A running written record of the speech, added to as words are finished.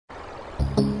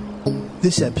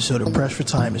This episode of Press for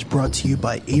Time is brought to you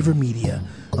by AverMedia,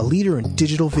 a leader in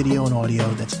digital video and audio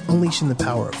that's unleashing the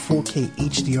power of 4K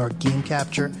HDR game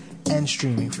capture and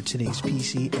streaming for today's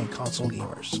PC and console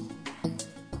gamers.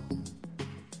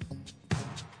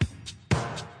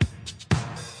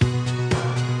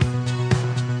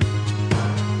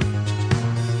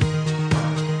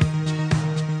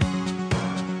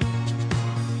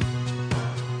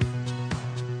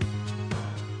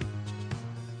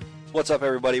 What's up,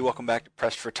 everybody? Welcome back to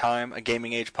Pressed for Time, a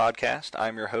Gaming Age podcast.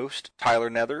 I'm your host,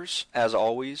 Tyler Nethers. As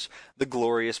always, the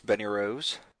glorious Benny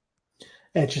Rose.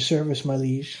 At your service, my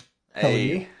liege. How are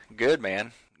you? Good,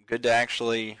 man. Good to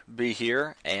actually be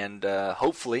here and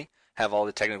hopefully have all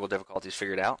the technical difficulties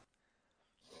figured out.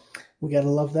 We gotta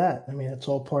love that. I mean, it's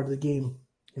all part of the game.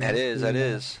 That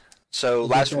is. So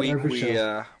last week we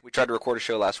tried to record a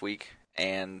show last week,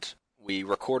 and we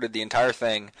recorded the entire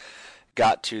thing.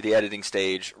 Got to the editing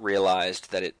stage,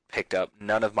 realized that it picked up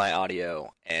none of my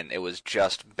audio, and it was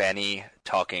just Benny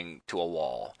talking to a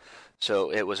wall. So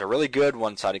it was a really good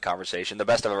one-sided conversation, the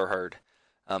best I've ever heard,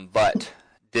 but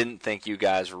didn't think you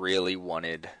guys really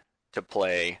wanted to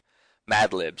play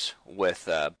Mad Libs with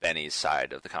Benny's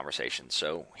side of the conversation.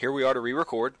 So here we are to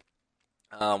re-record.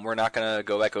 We're not going to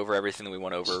go back over everything that we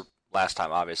went over last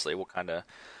time, obviously. We'll kind of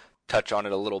touch on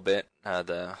it a little bit,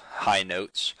 the high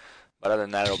notes. But other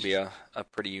than that, it'll be a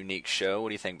pretty unique show. What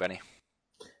do you think, Benny?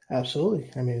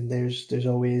 Absolutely. I mean, there's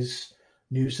always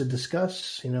news to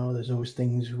discuss. You know, there's always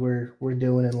things we're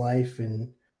doing in life,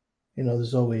 and you know,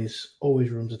 there's always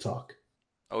room to talk.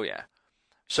 Oh yeah.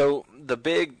 So the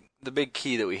big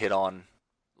key that we hit on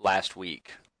last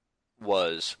week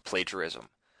was plagiarism.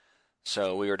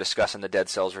 So we were discussing the Dead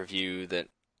Cells review that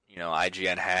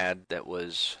IGN had that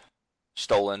was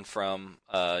stolen from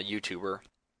a YouTuber.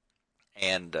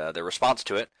 And the response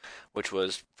to it, which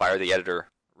was fire the editor,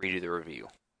 redo the review.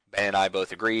 Ben and I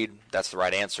both agreed that's the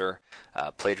right answer.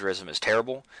 Plagiarism is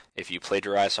terrible. If you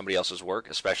plagiarize somebody else's work,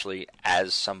 especially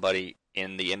as somebody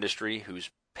in the industry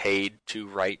who's paid to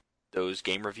write those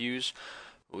game reviews,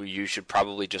 you should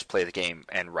probably just play the game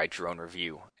and write your own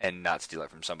review and not steal it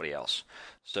from somebody else.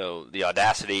 So the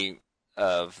audacity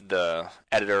of the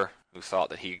editor who thought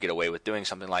that he could get away with doing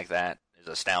something like that is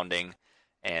astounding,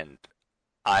 and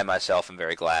I myself am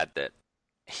very glad that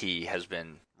he has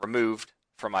been removed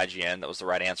from IGN. That was the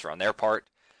right answer on their part,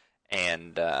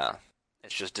 and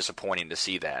it's just disappointing to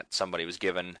see that somebody was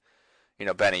given,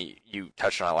 Benny, you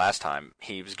touched on it last time,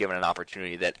 he was given an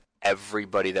opportunity that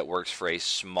everybody that works for a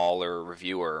smaller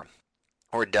reviewer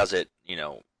or does it,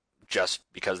 just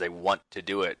because they want to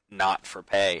do it, not for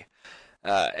pay,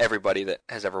 everybody that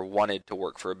has ever wanted to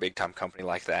work for a big-time company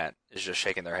like that is just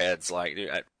shaking their heads like,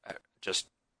 dude, I just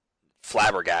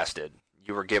flabbergasted.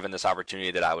 You were given this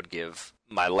opportunity that I would give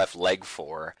my left leg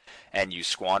for, and you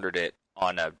squandered it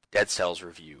on a Dead Cells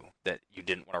review that you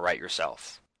didn't want to write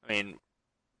yourself. I mean,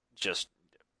 just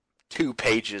 2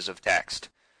 pages of text.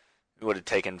 It would have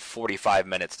taken 45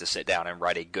 minutes to sit down and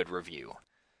write a good review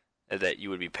that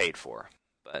you would be paid for,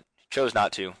 but he chose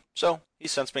not to. So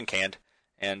he's since been canned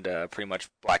and pretty much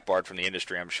blackbarred from the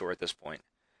industry, I'm sure, at this point.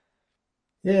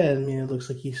 Yeah, I mean, it looks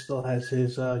like he still has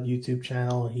his YouTube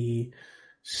channel.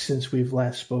 Since we've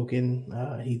last spoken,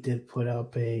 he did put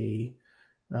up a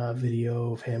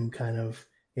video of him kind of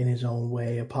in his own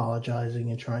way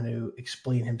apologizing and trying to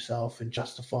explain himself and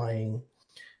justifying,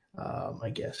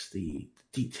 I guess, the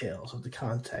details of the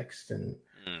context, and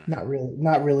not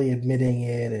really admitting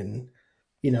it, and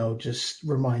just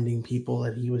reminding people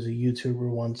that he was a YouTuber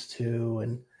once too.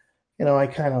 And I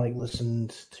kind of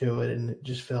listened to it, and it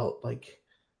just felt like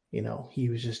he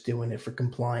was just doing it for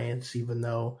compliance, even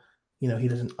though, he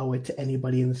doesn't owe it to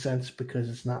anybody in the sense, because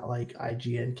it's not like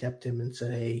IGN kept him and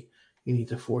said, hey, you need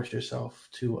to force yourself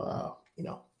to,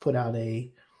 put out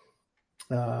a,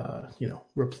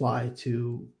 reply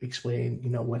to explain,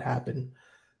 what happened.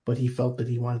 But he felt that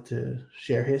he wanted to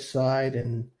share his side.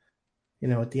 And,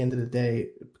 at the end of the day,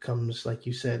 it becomes, like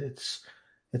you said,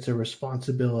 it's a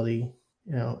responsibility,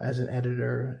 as an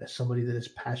editor, as somebody that is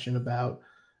passionate about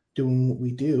doing what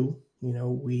we do.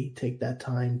 We take that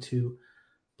time to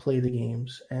play the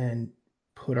games and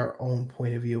put our own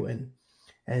point of view in.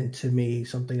 And to me,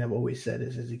 something I've always said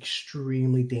is it's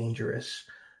extremely dangerous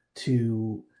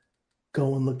to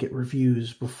go and look at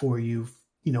reviews before you've,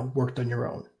 worked on your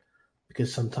own.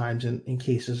 Because sometimes in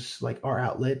cases like our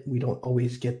outlet, we don't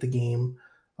always get the game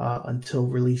until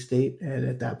release date. And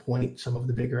at that point, some of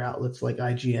the bigger outlets like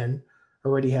IGN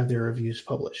already have their reviews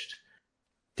published.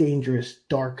 Dangerous,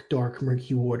 dark,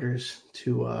 murky waters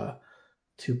to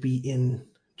be in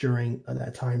during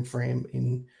that time frame.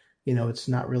 And it's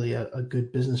not really a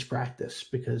good business practice,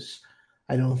 because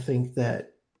I don't think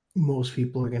that most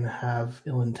people are going to have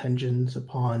ill intentions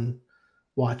upon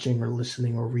watching or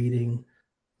listening or reading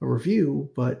a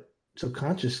review, but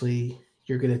subconsciously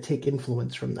you're going to take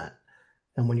influence from that.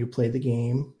 And when you play the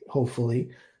game,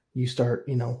 hopefully you start,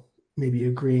 maybe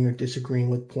agreeing or disagreeing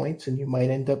with points, and you might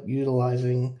end up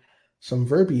utilizing some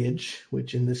verbiage,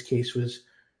 which in this case was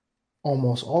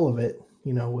almost all of it,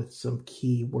 with some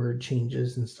key word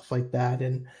changes and stuff like that.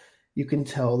 And you can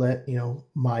tell that,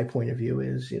 my point of view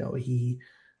is, he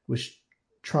was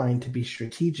trying to be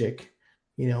strategic,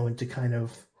 and to kind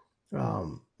of,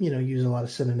 use a lot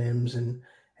of synonyms and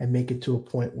make it to a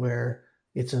point where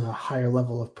it's in a higher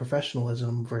level of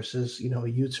professionalism versus, a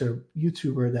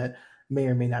YouTuber that may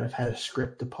or may not have had a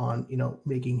script upon,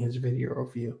 making his video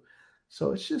review.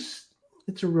 So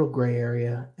it's a real gray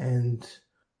area, and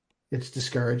it's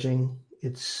discouraging.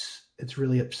 It's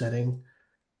really upsetting.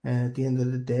 And at the end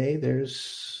of the day,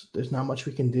 there's not much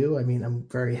we can do. I mean, I'm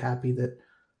very happy that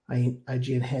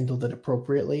IGN handled it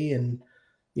appropriately, and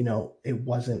it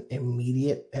wasn't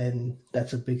immediate, and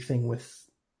that's a big thing with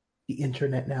the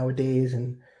internet nowadays,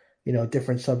 and a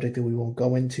different subject that we won't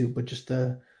go into, but just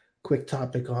a quick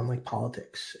topic on like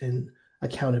politics and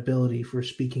accountability for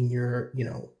speaking your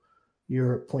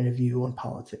point of view on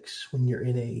politics when you're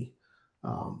in a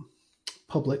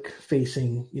public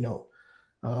facing,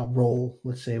 role,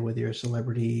 let's say, whether you're a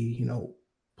celebrity,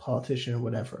 politician or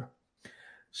whatever.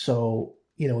 So,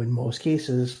 in most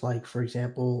cases, like for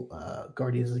example,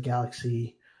 Guardians of the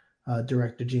Galaxy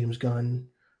director James Gunn,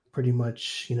 pretty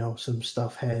much, some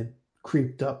stuff had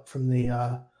creeped up from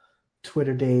the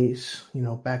Twitter days,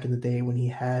 back in the day when he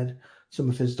had some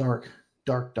of his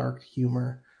dark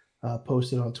humor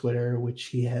posted on Twitter, which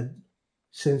he had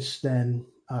since then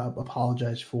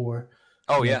apologized for.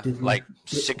 Oh yeah, like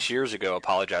 6 years ago,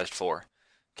 apologized for.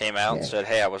 Came out and Yeah, said,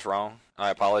 "Hey, I was wrong. I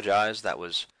apologize. That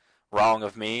was wrong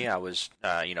of me. I was,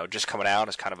 just coming out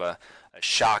as kind of a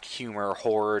shock humor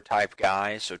horror type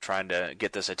guy, so trying to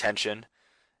get this attention.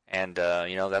 And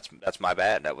that's my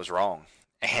bad. That was wrong.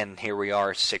 And here we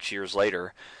are, 6 years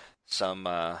later. Some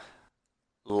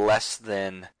less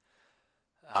than.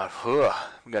 I'm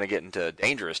gonna get into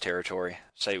dangerous territory.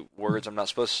 Say words I'm not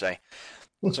supposed to say.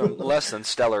 Some less than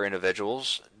stellar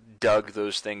individuals dug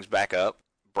those things back up,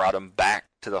 brought them back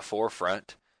to the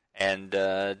forefront, and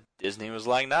Disney was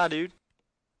like, "Nah, dude,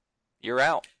 you're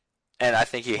out." And I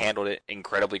think he handled it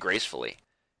incredibly gracefully.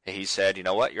 He said, "You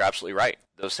know what? You're absolutely right.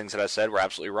 Those things that I said were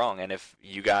absolutely wrong. And if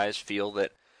you guys feel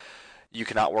that you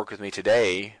cannot work with me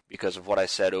today because of what I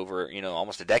said over,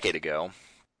 almost a decade ago,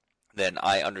 then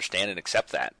I understand and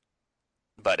accept that.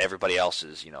 But everybody else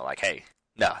is, like, hey,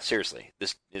 no, seriously,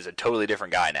 this is a totally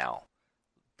different guy now.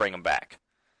 Bring him back."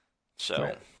 So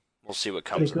right. we'll see what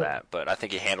comes of that. But I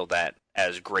think he handled that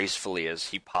as gracefully as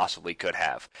he possibly could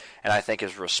have. And I think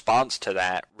his response to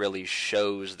that really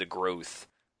shows the growth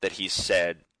that he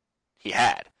said he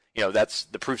had. That's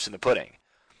the proof's in the pudding.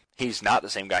 He's not the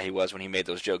same guy he was when he made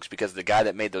those jokes, because the guy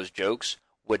that made those jokes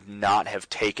would not have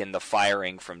taken the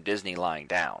firing from Disney lying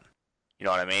down. You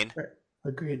know what I mean? Right.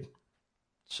 Agreed.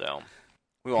 So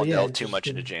we won't delve too much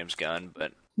into James Gunn,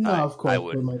 but no, of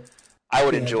course, I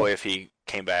would enjoy if he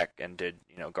came back and did,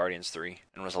 Guardians 3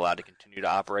 and was allowed to continue to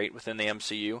operate within the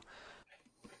MCU.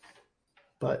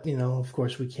 But, of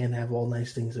course, we can't have all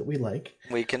nice things that we like.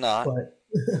 We cannot. But,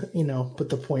 but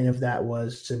the point of that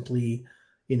was simply,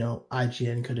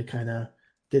 IGN could have kind of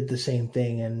did the same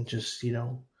thing and just,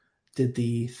 did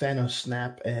the Thanos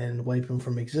snap and wipe him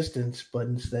from existence. But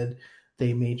instead,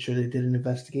 they made sure they did an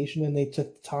investigation, and they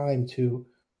took the time to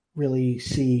really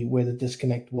see where the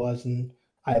disconnect was. And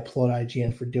I applaud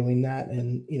IGN for doing that.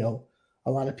 And, a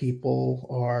lot of people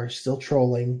are still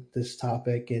trolling this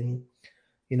topic, and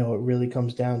it really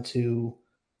comes down to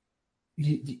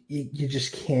you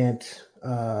just can't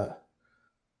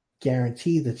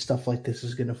guarantee that stuff like this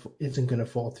isn't gonna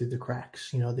fall through the cracks.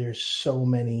 There's so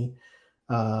many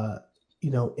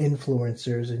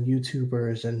influencers and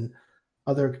YouTubers and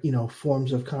other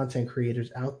forms of content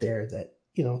creators out there that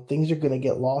things are gonna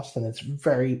get lost, and it's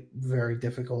very, very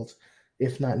difficult,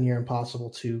 if not near impossible,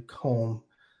 to comb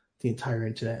the entire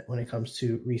internet when it comes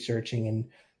to researching and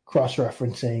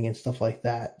cross-referencing and stuff like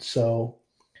that. So,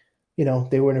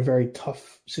 they were in a very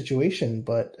tough situation,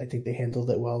 but I think they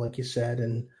handled it well, like you said.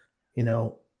 And,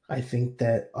 I think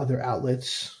that other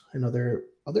outlets and other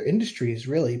industries,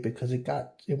 really, because it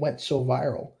went so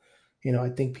viral. I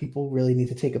think people really need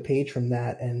to take a page from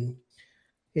that. And,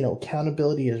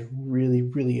 accountability is really,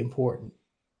 really important,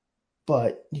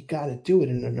 but you got to do it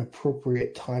in an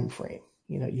appropriate time frame.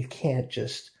 You can't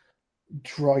just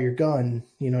draw your gun,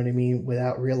 you know what I mean,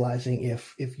 without realizing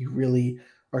if you really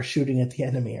are shooting at the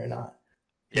enemy or not.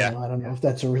 Yeah. I don't know if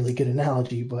that's a really good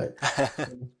analogy, but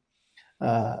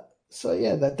uh, so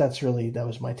yeah, that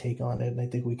was my take on it, and I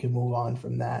think we can move on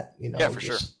from that. Yeah, for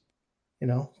sure. Just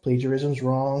plagiarism's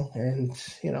wrong, and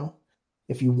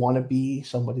if you want to be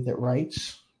somebody that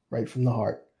writes, write from the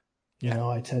heart. Yeah.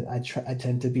 I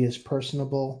tend to be as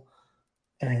personable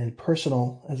and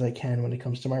personal as I can when it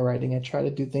comes to my writing. I try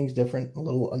to do things different, a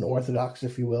little unorthodox,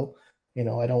 if you will. I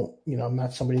don't, I'm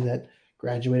not somebody that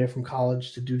graduated from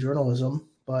college to do journalism,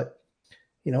 but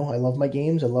I love my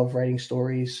games. I love writing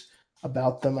stories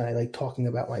about them, and I like talking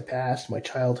about my past, my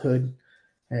childhood,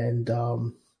 and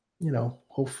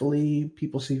hopefully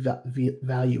people see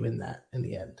value in that in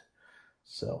the end.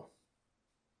 So,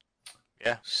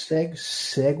 Yeah.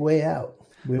 segue out.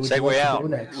 Where would you Segue like to go out.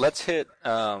 next? Let's hit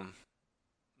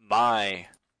my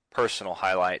personal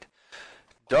highlight.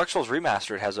 Dark Souls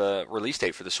Remastered has a release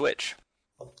date for the Switch.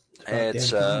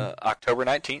 It's October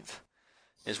 19th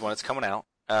is when it's coming out.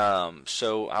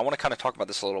 So I want to kind of talk about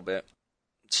this a little bit.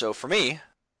 So for me,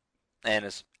 and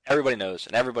as everybody knows,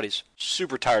 and everybody's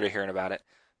super tired of hearing about it,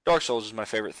 Dark Souls is my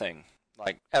favorite thing,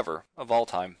 like ever, of all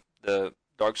time. The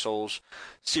Dark Souls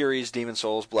series, Demon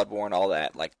Souls, Bloodborne, all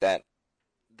that, like that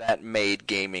made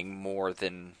gaming more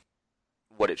than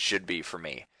what it should be for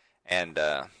me. And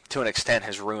to an extent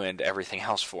has ruined everything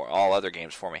else for all other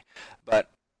games for me. But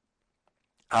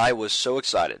I was so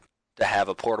excited to have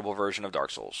a portable version of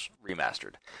Dark Souls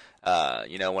remastered.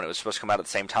 When it was supposed to come out at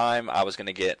the same time, I was going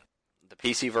to get the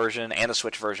PC version and the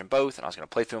Switch version both, and I was going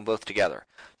to play through them both together.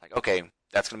 Like, okay,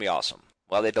 that's going to be awesome.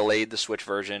 Well, they delayed the Switch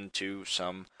version to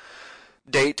some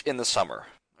date in the summer.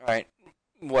 All right,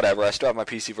 whatever. I still have my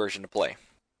PC version to play.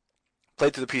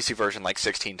 Played through the PC version like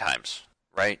 16 times,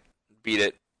 right? Beat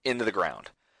it into the ground.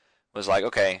 Was like,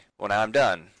 okay, well now I'm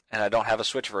done, and I don't have a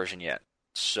Switch version yet.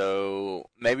 So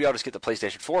maybe I'll just get the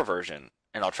PlayStation 4 version,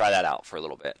 and I'll try that out for a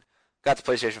little bit. Got the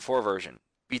PlayStation 4 version,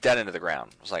 beat that into the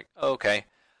ground. I was like, oh, okay.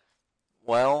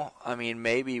 Well, I mean,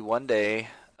 maybe one day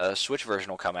a Switch version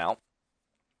will come out,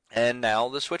 and now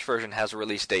the Switch version has a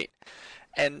release date,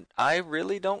 and I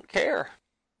really don't care.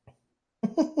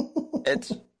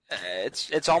 It's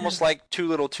it's almost like too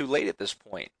little, too late at this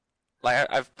point. Like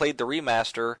I've played the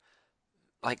remaster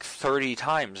like 30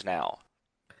 times now,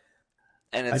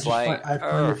 and it's like, I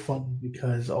find it funny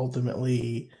because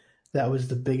ultimately that was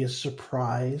the biggest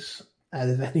surprise out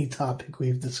of any topic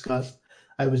we've discussed.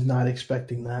 I was not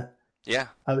expecting that. yeah,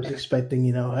 I was expecting,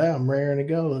 hey, I'm raring to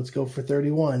go. Let's go for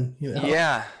 31.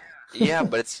 yeah, yeah,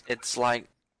 but it's like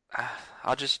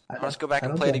I'll just go back I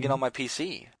and don't play it blame again on you. my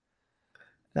PC.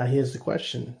 Now here's the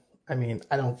question. I mean,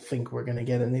 I don't think we're gonna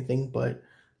get anything, but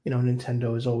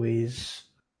Nintendo is always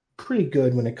pretty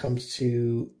good when it comes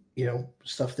to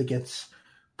stuff that gets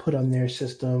put on their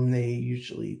system. They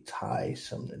usually tie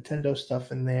some Nintendo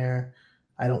stuff in there.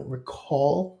 I don't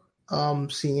recall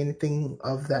seeing anything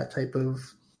of that type of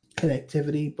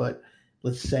connectivity, but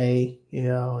let's say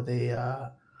they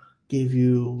gave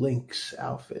you Link's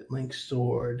outfit, Link's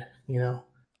sword,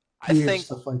 I weird think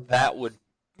stuff like that that. would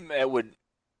it would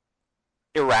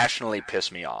irrationally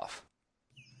piss me off.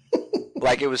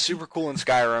 Like it was super cool in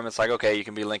Skyrim. It's like, okay, you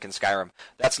can be Link in Skyrim.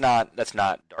 That's not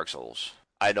Dark Souls.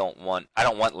 I don't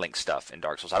want Link stuff in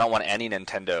Dark Souls. I don't want any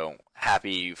Nintendo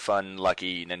happy, fun,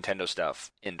 lucky Nintendo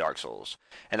stuff in Dark Souls.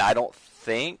 And I don't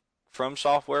think From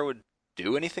Software would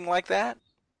do anything like that.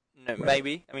 No, Right.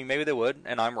 maybe. I mean, maybe they would,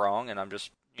 and I'm wrong, and I'm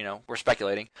just, we're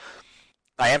speculating.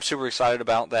 I am super excited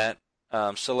about that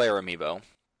Solaire amiibo.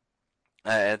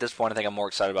 At this point, I think I'm more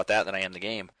excited about that than I am the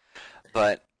game.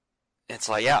 But it's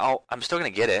like, yeah, I'm still gonna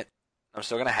get it. I'm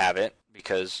still gonna have it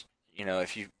because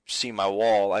if you see my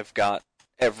wall, I've got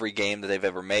every game that they've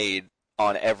ever made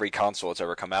on every console it's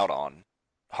ever come out on,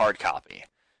 hard copy,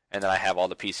 and then I have all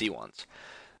the PC ones.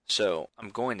 So I'm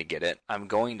going to get it. I'm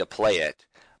going to play it,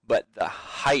 but the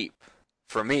hype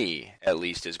for me, at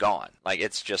least, is gone. Like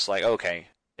it's just like, okay,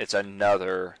 it's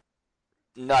another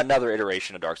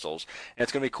iteration of Dark Souls, and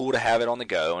it's gonna be cool to have it on the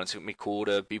go, and it's gonna be cool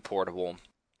to be portable.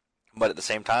 But at the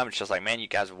same time, it's just like, man, you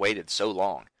guys have waited so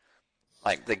long.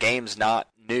 Like the game's not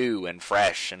new and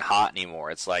fresh and hot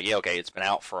anymore. It's like, yeah, okay, it's been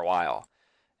out for a while,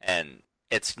 and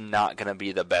it's not gonna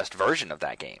be the best version of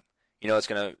that game. It's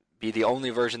gonna be the only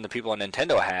version that people on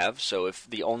Nintendo have. So if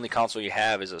the only console you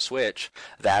have is a Switch,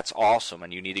 that's awesome,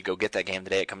 and you need to go get that game the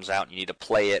day it comes out. And you need to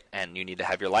play it, and you need to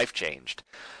have your life changed.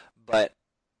 But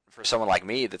for someone like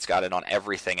me that's got it on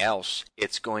everything else,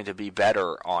 it's going to be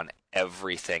better on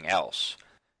everything else.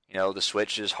 The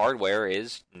Switch's hardware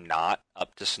is not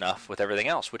up to snuff with everything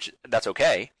else, which that's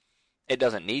okay. It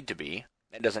doesn't need to be.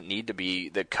 It doesn't need to be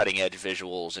the cutting edge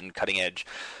visuals and cutting edge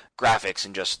graphics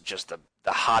and just the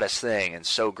hottest thing and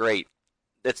so great.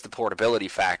 it's the portability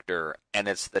factor and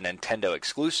it's the Nintendo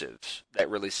exclusives that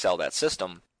really sell that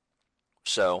system.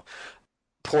 So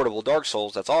portable Dark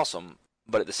Souls, that's awesome,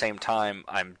 but at the same time,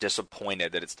 I'm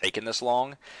disappointed that it's taken this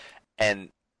long. And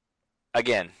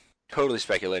again, totally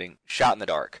speculating, shot in the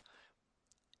dark.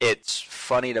 It's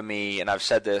funny to me, and I've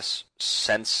said this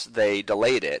since they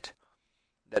delayed it,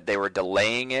 that they were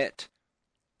delaying it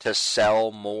to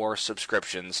sell more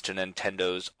subscriptions to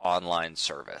Nintendo's online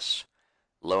service.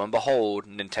 Lo and behold,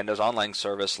 Nintendo's online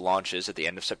service launches at the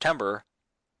end of September.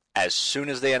 As soon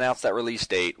as they announced that release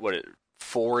date,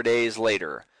 4 days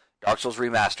later, Dark Souls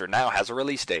Remastered now has a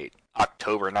release date,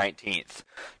 October 19th,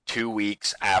 2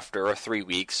 weeks after or 3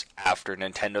 weeks after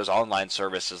Nintendo's online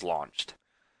service is launched.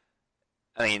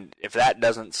 I mean, if that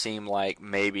doesn't seem like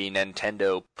maybe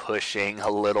Nintendo pushing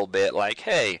a little bit like,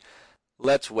 hey,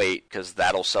 let's wait because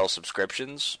that'll sell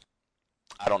subscriptions,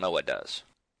 I don't know what does.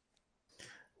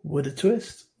 With a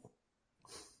twist.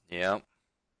 Yeah.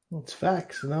 Well, it's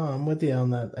facts. No, I'm with you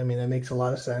on that. I mean, that makes a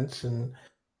lot of sense. And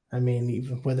I mean,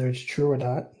 even whether it's true or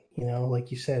not, like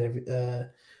you said,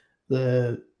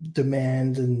 the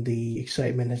demand and the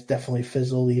excitement has definitely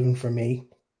fizzled, even for me.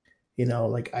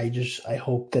 Like I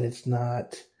hope that it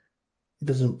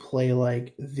doesn't play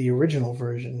like the original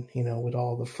version, with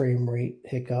all the frame rate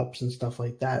hiccups and stuff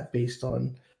like that based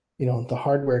on, the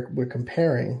hardware we're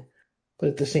comparing. But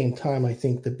at the same time, I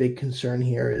think the big concern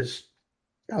here is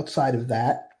outside of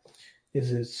that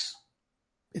is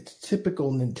it's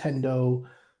typical Nintendo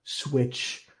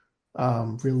Switch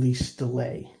release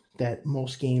delay that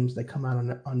most games that come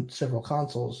out on several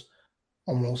consoles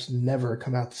almost never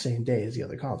come out the same day as the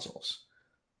other consoles.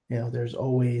 There's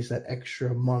always that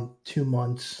extra month, 2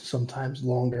 months, sometimes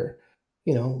longer.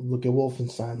 Look at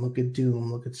Wolfenstein, look at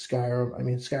Doom, look at Skyrim. I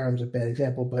mean, Skyrim's a bad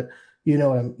example, but you know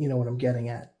what I'm getting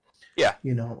at. Yeah.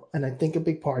 And I think a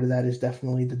big part of that is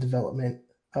definitely the development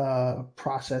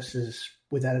process is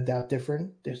without a doubt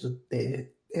different. They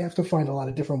have to find a lot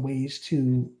of different ways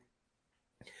to,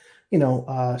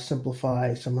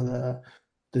 simplify some of the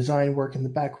design work in the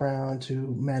background to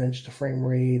manage the frame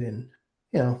rate and,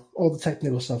 all the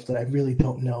technical stuff that I really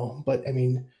don't know. But I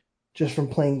mean, just from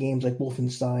playing games like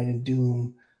Wolfenstein and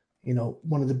Doom,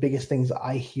 one of the biggest things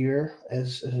I hear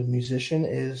as a musician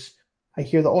is I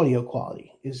hear the audio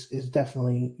quality is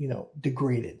definitely,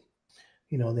 degraded.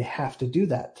 They have to do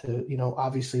that to,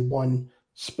 obviously one,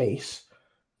 space,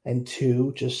 and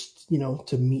two, just,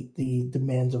 to meet the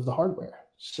demands of the hardware.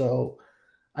 So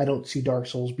I don't see Dark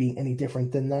Souls being any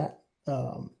different than that.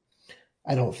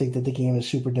 I don't think that the game is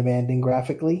super demanding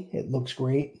graphically. It looks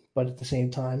great, but at the same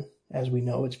time, as we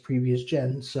know, it's previous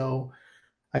gen. So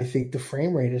I think the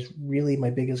frame rate is really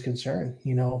my biggest concern.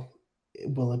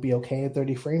 Will it be okay at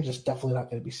 30 frames? It's definitely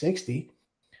not going to be 60.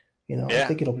 I Yeah.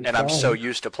 think it'll be And I'm so fine.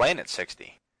 used to playing at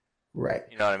 60. Right.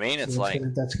 You know what I mean? So It's like,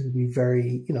 that's gonna be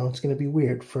very, it's gonna be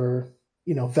weird for,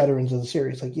 veterans of the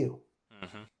series like you.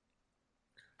 hmm,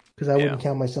 Because I yeah. wouldn't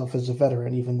count myself as a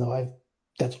veteran, even though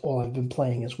that's all I've been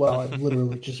playing as well. I've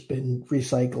literally just been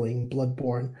recycling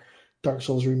Bloodborne, Dark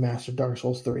Souls Remastered, Dark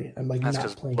Souls 3. I'm like That's not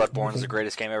because playing Bloodborne is the anything.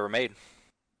 greatest game ever made.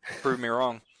 Prove me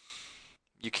wrong.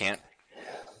 You can't.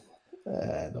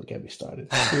 Don't get me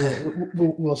started.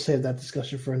 We'll save that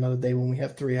discussion for another day when we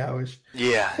have 3 hours.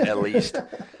 Yeah, at least.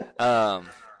 Um,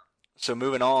 so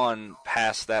moving on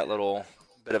past that little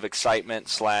bit of excitement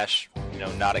slash,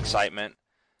 not excitement,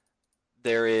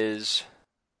 there is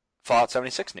Fallout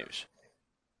 76 news.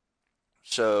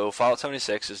 So Fallout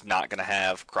 76 is not going to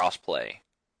have crossplay,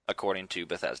 according to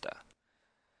Bethesda.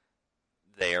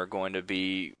 They are going to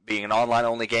be being an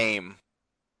online-only game,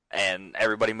 and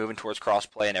everybody moving towards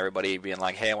crossplay, and everybody being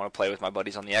like, "Hey, I want to play with my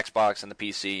buddies on the Xbox and the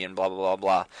PC," and blah blah blah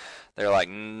blah. They're like,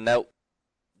 "Nope,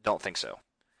 don't think so."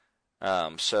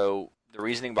 So the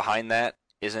reasoning behind that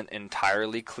isn't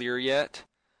entirely clear yet.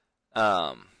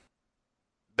 Um,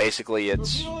 Basically,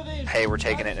 it's, hey, we're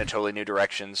taking it in a totally new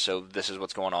direction, so this is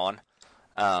what's going on.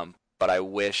 But I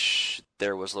wish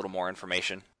there was a little more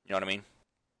information. You know what I mean?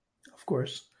 Of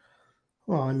course.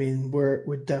 Well, I mean,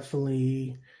 we're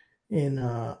definitely in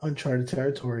uncharted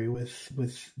territory with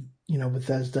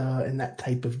Bethesda and that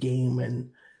type of game,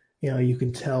 and you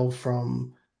can tell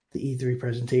from the E3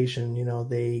 presentation,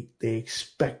 they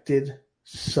expected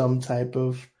some type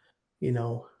of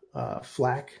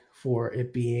flack for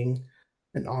it being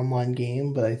an online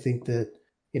game, but I think that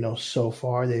so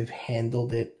far they've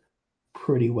handled it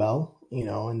pretty well,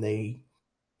 and they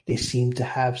seem to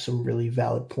have some really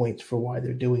valid points for why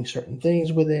they're doing certain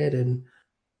things with it. And,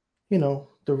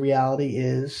 the reality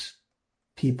is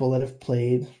people that have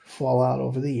played Fallout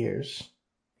over the years,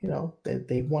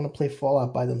 they want to play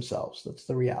Fallout by themselves. That's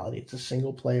the reality. It's a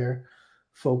single player,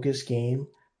 focused game,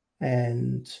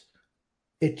 and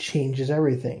it changes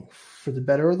everything for the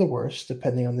better or the worse,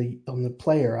 depending on the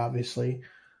player, obviously.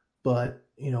 But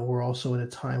we're also at a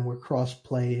time where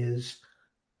crossplay is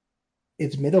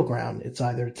it's middle ground. It's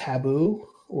either taboo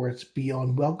or it's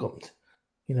beyond welcomed.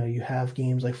 You have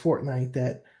games like Fortnite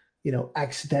that,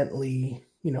 accidentally,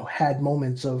 had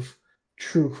moments of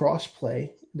true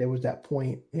crossplay. There was that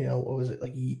point, what was it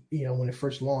like, when it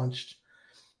first launched,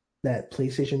 that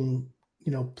PlayStation,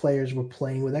 players were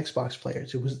playing with Xbox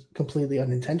players. It was completely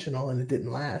unintentional and it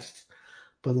didn't last.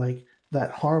 But like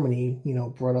that harmony,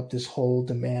 brought up this whole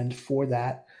demand for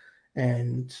that.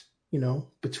 And,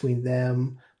 between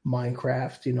them,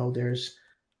 Minecraft,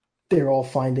 they're all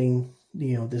finding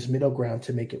this middle ground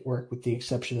to make it work, with the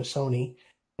exception of Sony.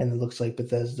 And it looks like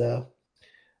Bethesda,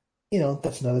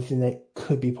 that's another thing that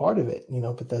could be part of it.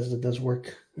 Bethesda does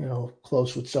work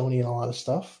close with Sony and a lot of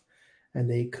stuff, and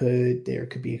there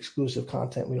could be exclusive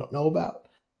content we don't know about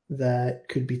that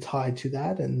could be tied to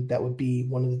that, and that would be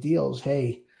one of the deals.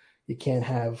 Hey, you can't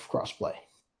have crossplay,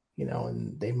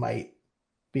 and they might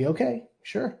be okay,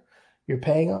 sure, you're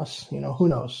paying us, who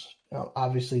knows.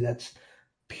 Obviously that's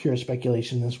pure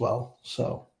speculation as well.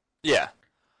 So Yeah,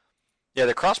 yeah.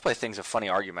 The crossplay thing's a funny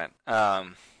argument.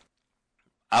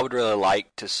 I would really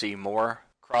like to see more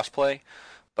crossplay,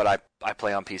 but I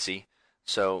play on PC,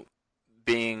 so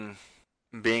being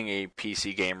being a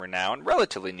PC gamer now and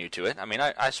relatively new to it. I mean,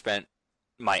 I spent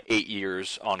my 8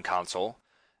 years on console,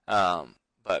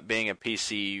 but being a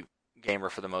PC gamer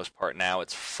for the most part now,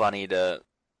 it's funny to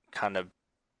kind of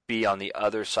be on the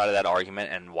other side of that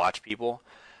argument and watch people.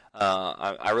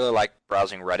 I really like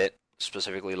browsing Reddit,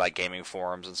 specifically like gaming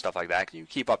forums and stuff like that. You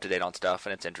keep up to date on stuff,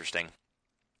 and it's interesting.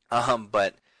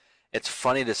 But it's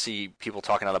funny to see people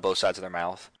talking out of both sides of their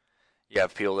mouth. You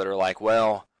have people that are like,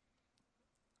 well,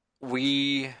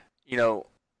 we, you know,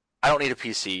 I don't need a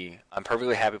PC. I'm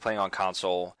perfectly happy playing on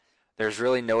console. There's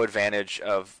really no advantage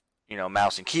of,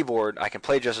 mouse and keyboard. I can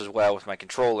play just as well with my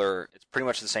controller. It's pretty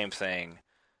much the same thing.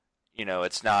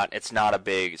 It's not a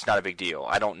big deal.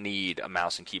 I don't need a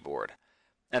mouse and keyboard.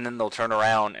 And then they'll turn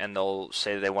around and they'll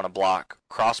say they want to block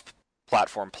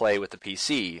cross-platform play with the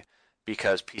PC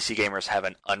because PC gamers have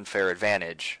an unfair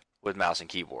advantage with mouse and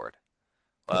keyboard.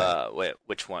 right. Wait,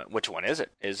 which one? Which one is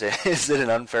it? Is it is it an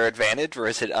unfair advantage or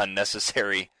is it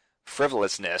unnecessary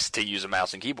frivolousness to use a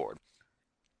mouse and keyboard?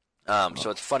 So Oh,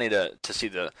 it's funny to see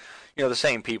the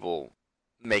same people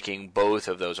making both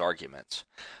of those arguments.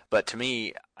 But to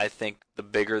me, I think the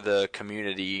bigger the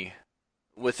community,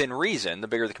 within reason, the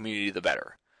bigger the community, the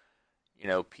better.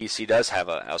 PC does have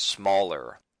a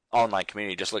smaller online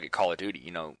community. Just look at Call of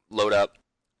Duty. Load up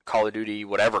Call of Duty,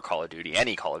 whatever Call of Duty,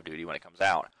 any Call of Duty when it comes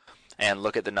out, and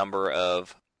look at the number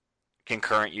of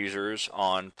concurrent users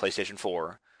on PlayStation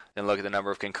 4, then look at the number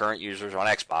of concurrent users on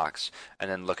Xbox, and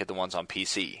then look at the ones on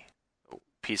PC.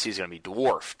 PC is going to be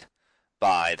dwarfed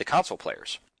by the console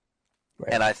players.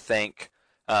 And right. I think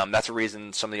that's a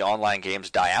reason some of the online games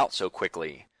die out so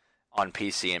quickly on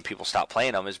PC and people stop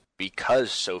playing them is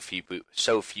because so few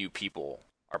people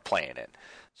are playing it.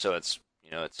 So it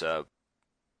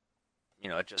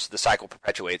just the cycle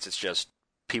perpetuates. It's just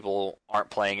people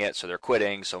aren't playing it, so they're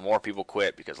quitting. So more people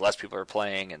quit because less people are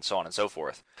playing, and so on and so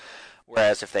forth.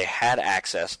 Whereas if they had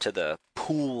access to the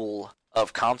pool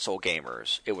of console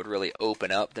gamers, it would really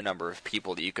open up the number of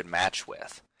people that you could match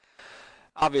with.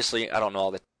 Obviously, I don't know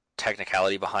all the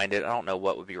technicality behind it. I don't know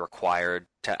what would be required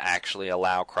to actually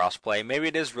allow crossplay. Maybe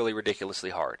it is really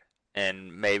ridiculously hard,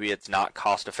 and maybe it's not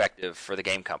cost effective for the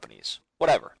game companies.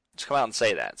 Whatever. Just come out and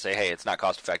say that. Say, hey, it's not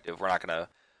cost effective. We're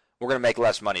gonna make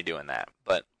less money doing that.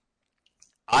 But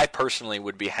I personally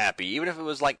would be happy, even if it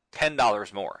was like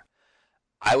 $10 more.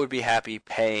 I would be happy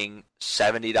paying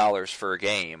 $70 for a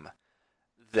game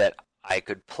that I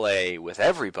could play with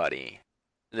everybody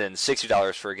than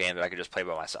 $60 for a game that I could just play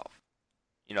by myself.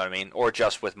 You know what I mean? Or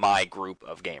just with my group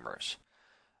of gamers.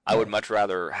 I would Right. much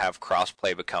rather have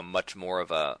crossplay become much more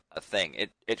of a thing.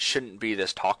 It shouldn't be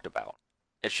this talked about.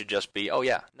 It should just be, oh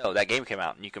yeah, no, that game came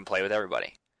out and you can play with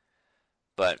everybody.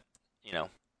 But, you know,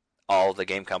 all the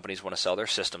game companies want to sell their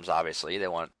systems, obviously. They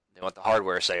want the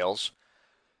hardware sales.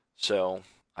 So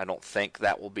I don't think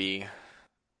that will be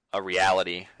a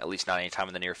reality, at least not anytime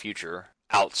in the near future,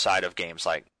 outside of games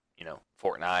like,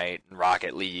 Fortnite and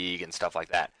Rocket League and stuff like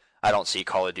that. I don't see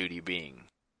Call of Duty being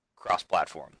cross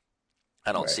platform.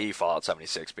 I don't Right. see Fallout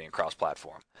 76 being cross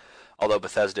platform. Although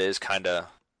Bethesda is kind of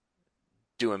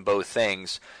doing both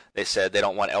things, they said they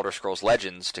don't want Elder Scrolls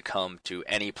Legends to come to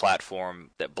any platform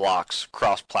that blocks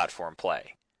cross platform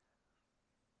play.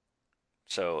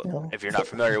 So You know, if you're not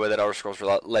familiar with it, Elder Scrolls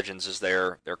Legends is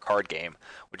their card game,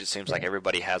 which it seems like right.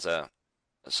 everybody has a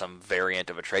some variant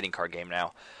of a trading card game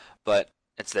now, but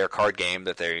it's their card game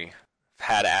that they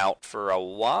had out for a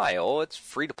while. It's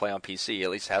free to play on PC, at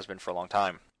least it has been for a long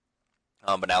time.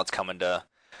 But now it's coming to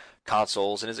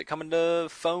consoles, and is it coming to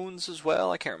phones as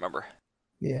well? I can't remember.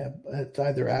 Yeah, it's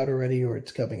either out already or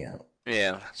it's coming out.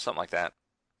 Yeah, something like that.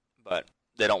 But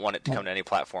they don't want it to Oh, come to any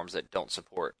platforms that don't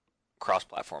support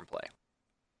cross-platform play.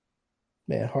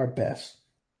 man, hard pass.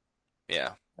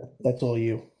 Yeah, That's all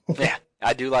you. yeah,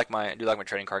 I do like my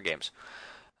trading card games.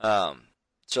 Um,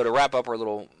 so to wrap up our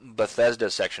little Bethesda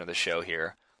section of the show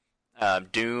here,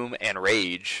 Doom and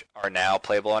Rage are now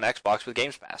playable on Xbox with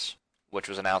Games Pass, which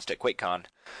was announced at QuakeCon,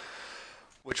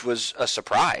 which was a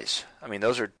surprise. I mean,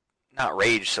 those are not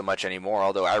Rage so much anymore,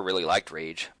 although I really liked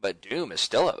Rage, but Doom is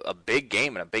still a big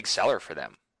game and a big seller for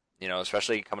them. You know,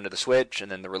 especially coming to the Switch,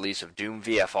 and then the release of Doom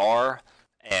VFR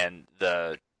and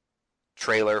the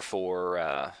trailer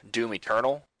for Doom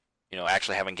Eternal. You know,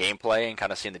 actually having gameplay and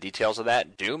kind of seeing the details of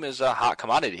that. Doom is a hot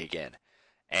commodity again,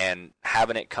 and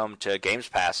having it come to Games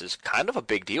Pass is kind of a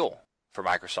big deal for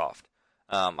Microsoft.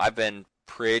 I've been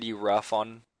pretty rough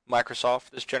on Microsoft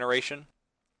this generation,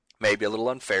 maybe a little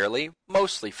unfairly,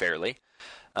 mostly fairly.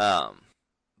 Um,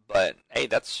 but hey,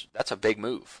 that's a big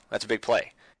move. That's a big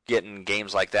play. Getting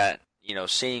games like that, you know,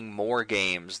 seeing more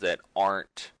games that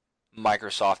aren't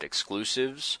Microsoft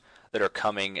exclusives that are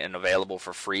coming and available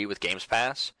for free with Games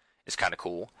Pass is kind of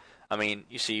cool. I mean,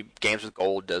 you see Games with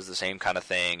Gold does the same kind of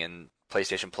thing, and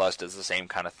PlayStation Plus does the same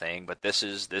kind of thing, but this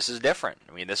is different.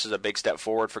 I mean, this is a big step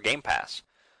forward for Game Pass.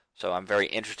 So I'm very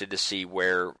interested to see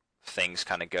where things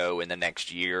kind of go in the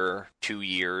next year, 2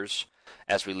 years,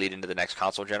 as we lead into the next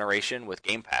console generation with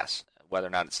Game Pass. Whether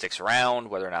or not it sticks around,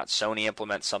 whether or not Sony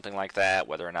implements something like that,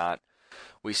 whether or not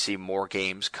we see more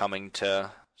games coming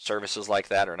to services like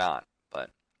that or not. But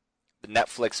the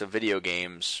Netflix of video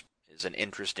games is an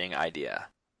interesting idea.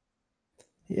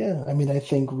 Yeah, I mean, I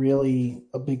think really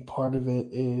a big part of it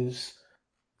is,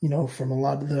 from a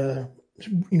lot of the,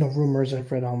 rumors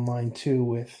I've read online too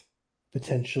with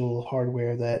potential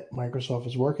hardware that Microsoft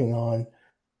is working on,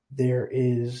 there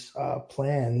is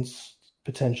plans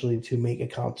potentially to make a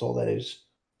console that is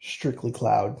strictly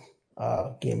cloud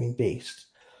gaming based.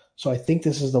 So I think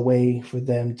this is the way for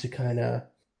them to kind of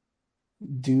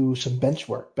do some bench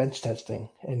work, bench testing,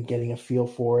 and getting a feel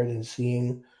for it and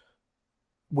seeing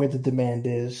where the demand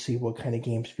is, see what kind of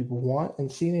games people want,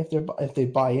 and seeing if they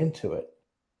buy into it,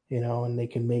 and they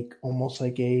can make almost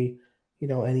like a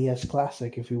NES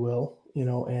classic, if you will,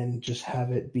 and just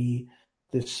have it be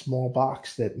this small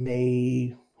box that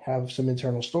may have some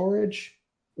internal storage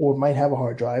or might have a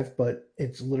hard drive, but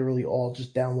it's literally all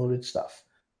just downloaded stuff,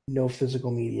 no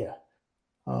physical media.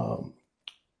 Um,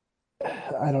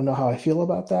 I don't know how I feel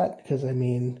about that because I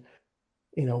mean,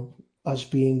 you know, us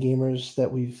being gamers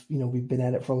that we've been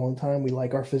at it for a long time, we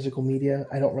like our physical media.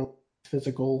 I don't really like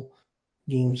physical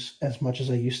games as much as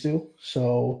I used to,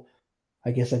 so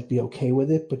I guess I'd be okay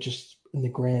with it. But just in the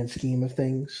grand scheme of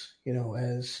things,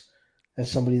 as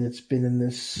somebody that's been in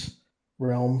this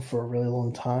realm for a really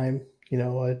long time,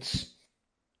 it's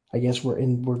I guess we're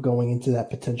going into that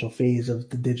potential phase of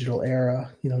the digital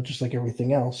era, just like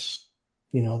everything else.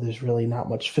 There's really not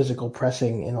much physical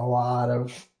pressing in a lot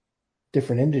of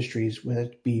different industries, whether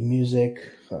it be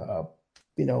music,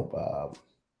 you know,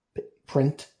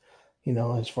 print,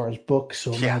 as far as books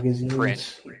or Yeah, print.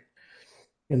 magazines.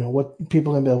 What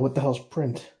people gonna be like, what the hell's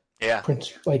print? Yeah,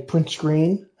 Print like print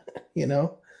screen, you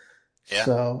know? yeah,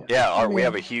 So yeah. I We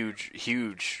have mean, a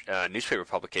huge newspaper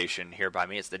publication here by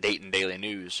me. It's the Dayton Daily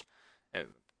News. Uh,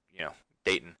 you know,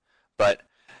 Dayton, but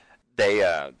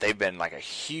they've been like a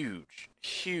huge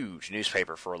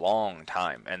newspaper for a long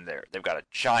time, and they've got a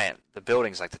giant. The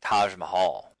building's like the Taj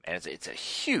Mahal, and it's a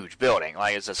huge building.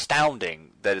 Like it's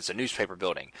astounding that it's a newspaper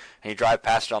building. And you drive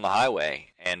past it on the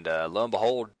highway, and lo and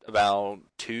behold, about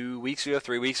 2 weeks ago,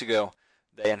 3 weeks ago,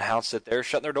 they announced that they're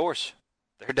shutting their doors.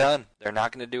 They're done. They're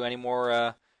not going to do any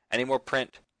more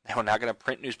print. They're not going to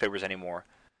print newspapers anymore.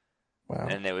 wow.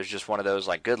 And it was just one of those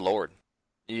like, good lord,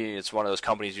 it's one of those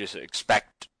companies you just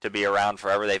expect to be around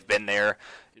forever. They've been there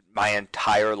my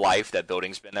entire life. That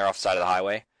building's been there off the side of the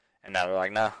highway, and now they're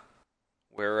like, nah,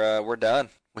 we're done.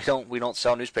 We don't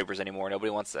sell newspapers anymore.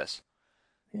 Nobody wants this.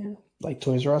 Yeah, like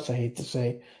Toys R Us. I hate to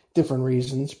say different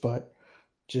reasons, but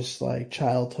just like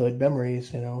childhood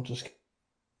memories, just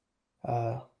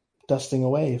uh, dusting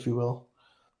away, if you will.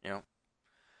 You know,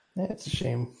 Yeah, it's a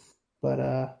shame, but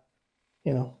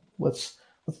let's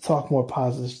talk more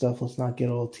positive stuff. Let's not get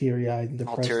all teary eyed and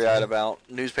all depressed teary-eyed here. about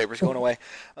newspapers going away.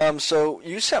 So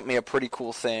you sent me a pretty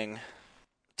cool thing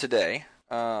today.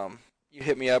 You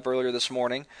hit me up earlier this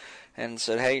morning, and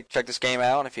said, hey, check this game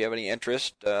out. If you have any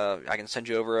interest, I can send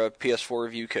you over a PS4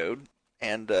 review code.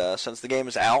 And since the game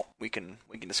is out, we can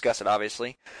discuss it,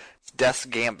 obviously. It's Death's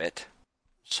Gambit.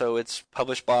 So it's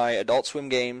published by Adult Swim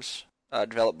Games,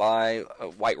 developed by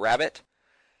White Rabbit.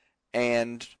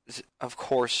 And, of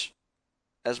course,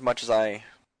 as much as I,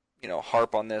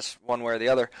 harp on this one way or the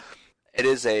other, it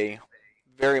is a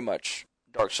very much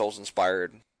Dark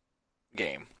Souls-inspired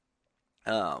game.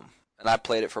 And I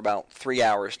played it for about 3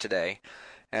 hours today,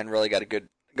 and really got a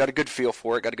good feel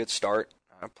for it, got a good start.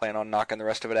 I plan on knocking the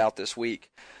rest of it out this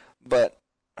week. But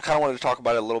I kind of wanted to talk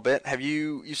about it a little bit.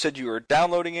 You said you were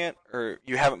downloading it, or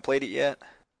you haven't played it yet?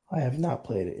 I have not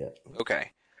played it yet.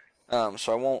 Okay.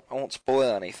 So I won't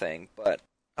spoil anything, but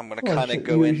I'm going to kind of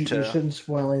go into... You shouldn't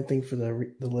spoil anything for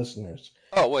the listeners.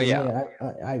 Oh, well, yeah.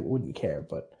 I wouldn't care,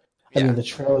 but... Yeah. I mean, the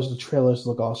trailers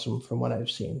look awesome from what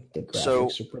I've seen. The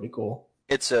graphics are pretty cool.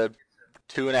 It's a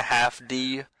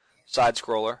 2.5D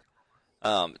side-scroller.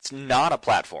 It's not a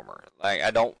platformer. Like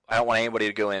I don't want anybody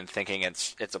to go in thinking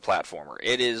it's a platformer.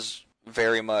 It is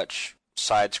very much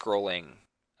side-scrolling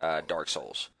Dark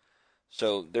Souls.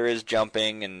 So there is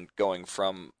jumping and going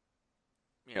from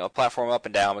a platform up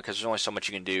and down because there's only so much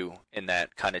you can do in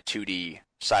that kind of 2D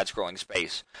side-scrolling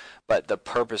space. But the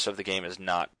purpose of the game is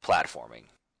not platforming.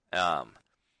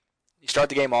 You start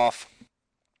the game off.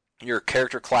 Your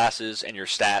character classes and your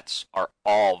stats are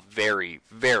all very,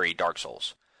 very Dark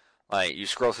Souls. Like, you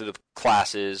scroll through the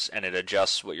classes, and it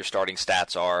adjusts what your starting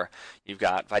stats are. You've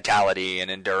got vitality and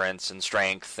endurance and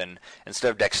strength, and instead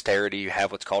of dexterity, you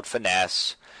have what's called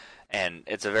finesse, and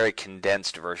it's a very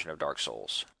condensed version of Dark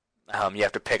Souls. You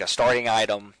have to pick a starting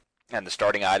item, and the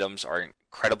starting items are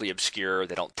incredibly obscure.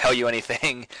 They don't tell you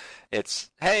anything. It's,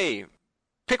 hey,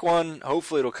 pick one.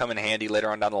 Hopefully it'll come in handy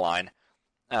later on down the line.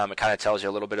 It kind of tells you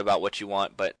a little bit about what you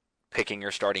want, but picking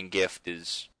your starting gift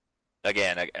is,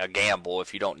 again, a gamble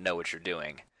if you don't know what you're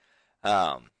doing.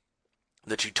 The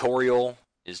tutorial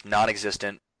is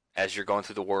non-existent. As you're going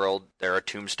through the world, there are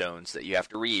tombstones that you have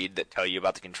to read that tell you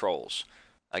about the controls.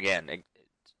 Again,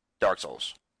 it's Dark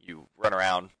Souls. You run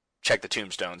around, check the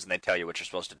tombstones, and they tell you what you're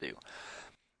supposed to do.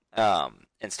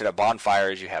 Instead of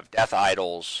bonfires, you have death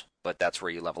idols, but that's where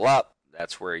you level up.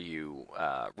 That's where you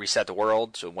reset the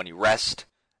world. So when you rest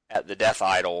at the death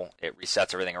idol, it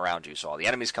resets everything around you. So all the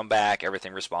enemies come back,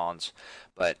 everything respawns,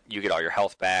 but you get all your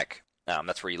health back.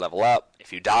 That's where you level up.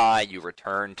 If you die, you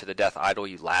return to the death idol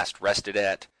you last rested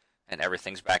at, and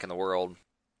everything's back in the world.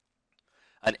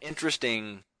 An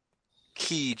interesting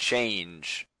key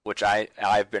change, which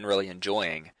I've been really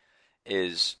enjoying,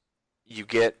 is you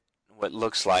get what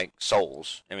looks like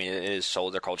souls. I mean, it is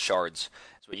souls. They're called shards.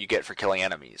 It's what you get for killing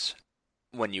enemies.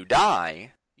 When you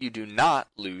die, you do not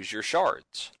lose your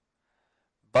shards.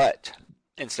 But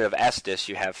instead of Estus,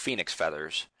 you have Phoenix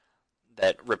Feathers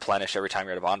that replenish every time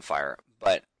you're at a bonfire.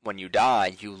 But when you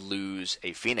die, you lose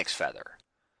a Phoenix Feather.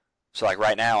 So like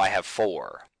right now, I have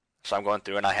 4. So I'm going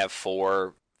through and I have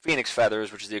 4 Phoenix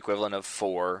Feathers, which is the equivalent of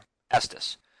 4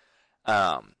 Estus.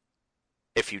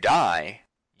 If you die,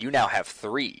 you now have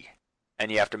 3.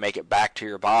 And you have to make it back to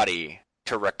your body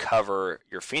to recover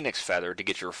your Phoenix Feather to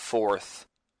get your 4th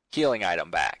healing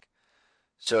item back.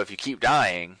 So if you keep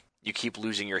dying, you keep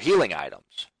losing your healing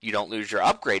items. You don't lose your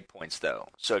upgrade points, though.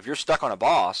 So if you're stuck on a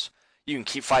boss, you can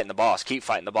keep fighting the boss, keep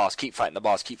fighting the boss, keep fighting the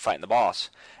boss, keep fighting the boss,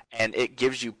 and it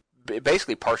gives you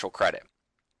basically partial credit.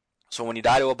 So when you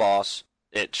die to a boss,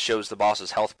 it shows the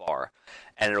boss's health bar,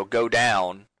 and it'll go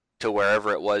down to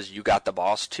wherever it was you got the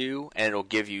boss to, and it'll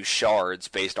give you shards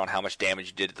based on how much damage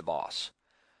you did to the boss.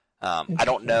 I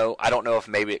don't know if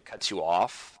maybe it cuts you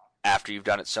off after you've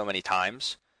done it so many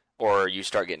times, or you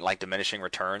start getting like diminishing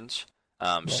returns.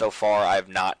 So far, I've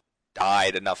not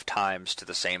died enough times to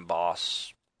the same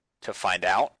boss to find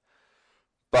out.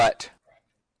 But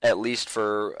at least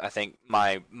for, I think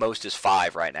my most is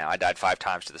 5 right now. I died 5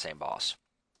 times to the same boss.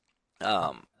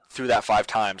 Through that 5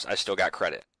 times, I still got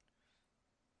credit.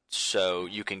 So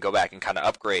you can go back and kind of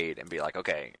upgrade and be like,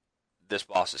 okay, this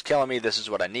boss is killing me. This is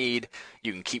what I need.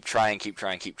 You can keep trying,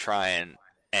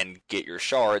 and get your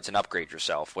shards and upgrade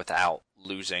yourself without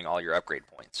losing all your upgrade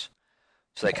points.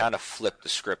 So they kind of flip the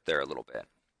script there a little bit.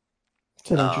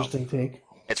 It's an interesting take.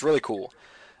 It's really cool.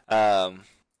 There's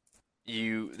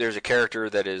a character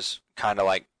that is kind of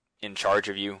like in charge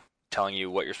of you, telling you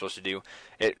what you're supposed to do.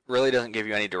 It really doesn't give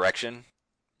you any direction.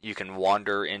 You can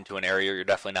wander into an area you're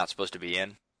definitely not supposed to be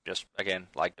in. Just, again,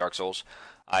 like Dark Souls.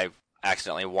 I've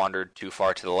accidentally wandered too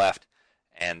far to the left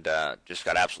and just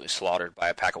got absolutely slaughtered by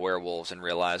a pack of werewolves and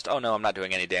realized, oh no, I'm not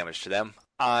doing any damage to them.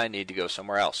 I need to go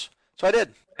somewhere else. So I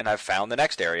did, and I've found the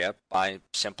next area by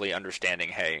simply understanding,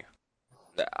 hey,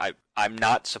 I'm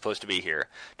not supposed to be here.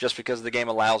 Just because the game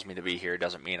allows me to be here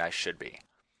doesn't mean I should be.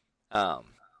 Um,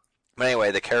 but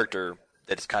anyway, the character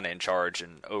that's kind of in charge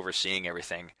and overseeing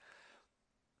everything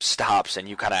stops, and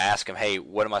you kind of ask him, "Hey,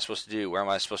 what am I supposed to do? Where am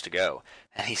I supposed to go?"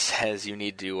 And he says, you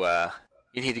need to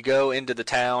go into the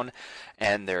town,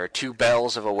 and there are 2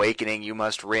 bells of awakening you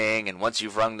must ring, and once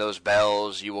you've rung those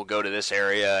bells, you will go to this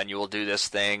area and you will do this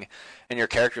thing." And your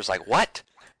character's like, "What?"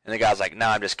 And the guy's like, "No,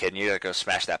 I'm just kidding. You gotta go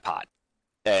smash that pot."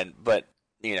 But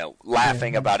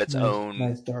laughing Yeah, about its nice, own,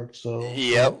 nice Dark Souls.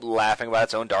 yep, Yep. laughing about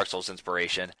its own Dark Souls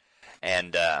inspiration.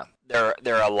 And there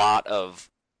are a lot of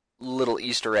little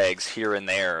Easter eggs here and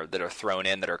there that are thrown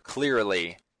in that are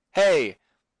clearly, hey,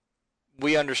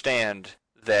 we understand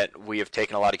that we have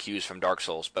taken a lot of cues from Dark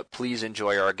Souls, but please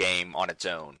enjoy our game on its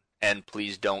own, and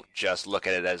please don't just look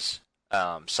at it as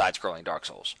side-scrolling Dark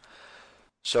Souls.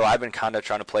 So I've been kind of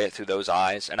trying to play it through those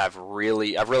eyes, and I've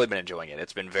really been enjoying it.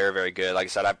 It's been very, very good. Like I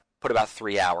said, I put about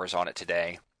 3 hours on it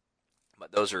today,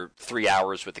 but those are 3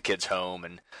 hours with the kids home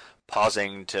and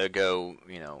pausing to go,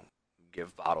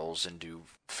 give bottles and do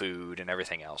food and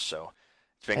everything else. So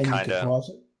it's been And you kind can of. pause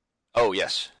it. Oh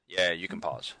yes, yeah, you can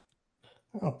pause.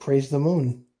 Oh, praise the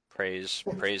moon. Praise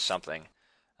something.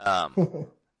 Um,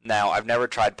 Now I've never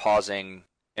tried pausing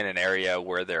in an area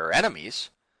where there are enemies,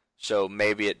 so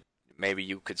maybe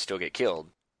you could still get killed.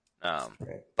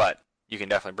 Right. But you can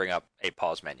definitely bring up a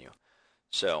pause menu.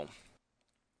 So,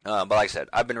 but like I said,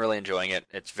 I've been really enjoying it.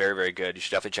 It's very, very good. You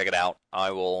should definitely check it out.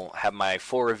 I will have my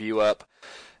full review up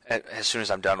as soon as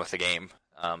I'm done with the game.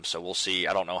 So we'll see.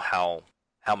 I don't know how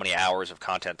many hours of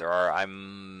content there are. I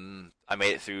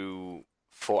made it through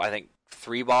I think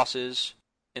 3 bosses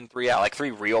in 3 hours, like 3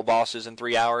 real bosses in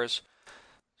 3 hours.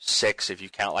 6 if you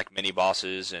count like mini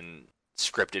bosses and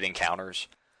scripted encounters.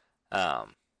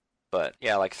 Um, but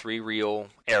yeah, like 3 real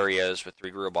areas with 3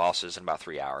 real bosses in about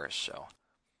 3 hours. So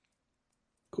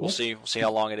we'll Cool. see. We'll see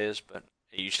how long it is, but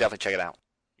you should definitely check it out.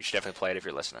 You should definitely play it if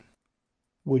you're listening.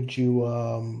 Would you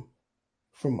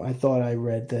from I thought I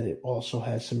read that it also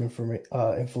has some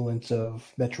influence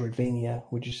of Metroidvania.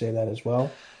 Would you say that as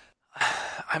well?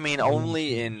 I mean, Being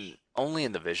changed. only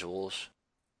in the visuals.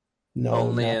 No,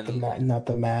 Only not the in map, not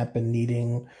the map, and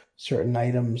needing certain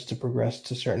items to progress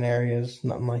to certain areas.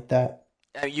 Nothing like that.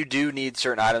 You do need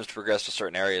certain items to progress to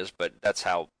certain areas, but that's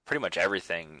how pretty much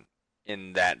everything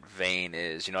in that vein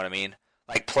is. You know what I mean?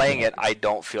 Like playing it, Right. I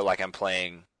don't feel like I'm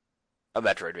playing a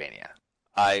Metroidvania.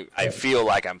 I Right. feel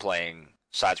like I'm playing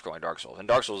side-scrolling Dark Souls, and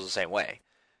Dark Souls is the same way.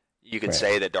 You could Right.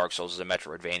 say that Dark Souls is a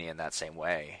Metroidvania in that same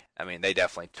way. I mean, they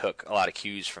definitely took a lot of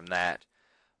cues from that,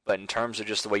 but in terms of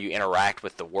just the way you interact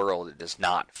with the world, it does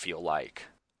not feel like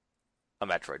a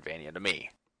Metroidvania to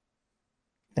me.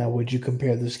 Now, would you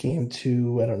compare this game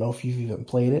to, I don't know if you've even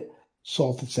played it,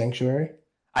 Salted Sanctuary,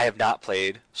 I have not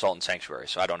played Salt and Sanctuary,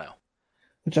 so I don't know.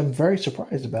 which I'm very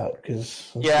surprised about because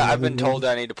that's Yeah, I've another been told game.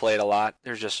 that I need to play it a lot. I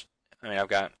mean, I've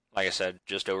got, like I said,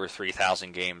 just over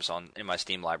 3,000 games on in my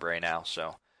Steam library now,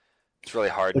 so it's really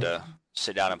hard But to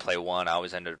sit down and play one. I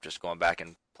always end up just going back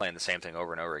and playing the same thing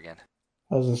over and over again.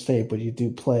 I was gonna say, but you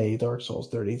do play Dark Souls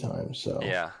 30 times, so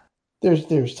Yeah.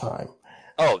 there's time.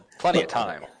 Oh, plenty of But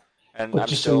time. And but I'm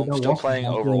just so you know, still also playing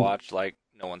that game, Overwatch like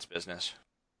no one's business.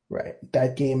 right?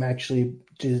 That game actually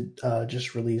did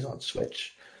just release on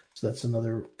Switch, so that's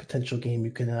another potential game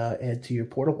you can add to your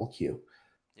portable queue.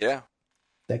 Yeah.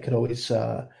 That could always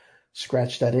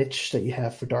scratch that itch that you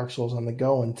have for Dark Souls on the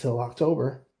go until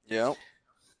October. Yep.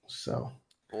 So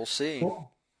We'll see.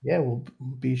 cool. Yeah, we'll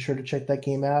be sure to check that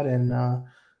game out and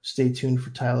stay tuned for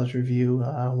Tyler's review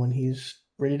when he's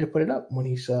ready to put it up, when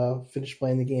he's finished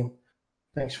playing the game.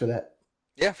 Thanks for that.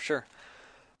 Yeah, for sure.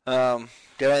 Do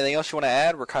you have anything else you want to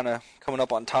add? We're kind of coming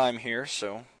up on time here,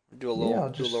 so Yeah, do a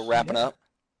little wrapping yeah, up.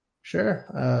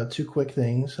 sure. Two quick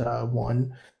things.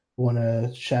 One, want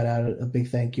to shout out a big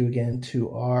thank you again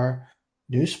to our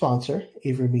new sponsor,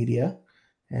 Avery Media,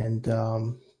 and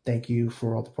thank you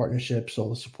for all the partnerships, all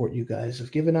the support you guys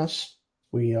have given us.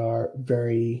 We are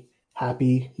very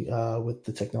happy with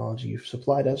the technology you've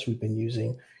supplied us. We've been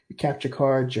using your capture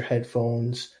cards, your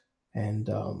headphones, and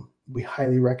we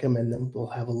highly recommend them. We'll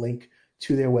have a link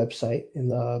to their website in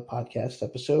the podcast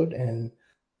episode, and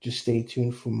just stay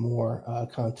tuned for more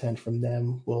content from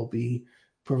them. We'll be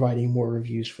providing more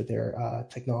reviews for their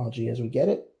technology as we get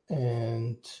it.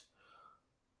 And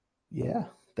yeah,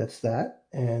 that's that.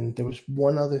 And there was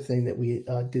one other thing that we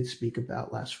did speak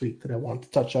about last week that I wanted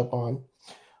to touch up on,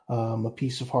 a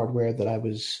piece of hardware that I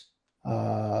was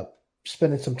uh,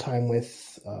 spending some time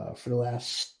with for the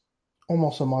last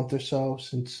almost a month or so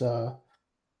since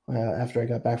after I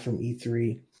got back from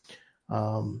E3.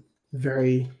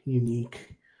 Very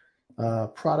unique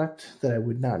product that I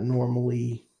would not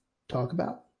normally talk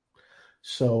about.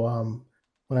 So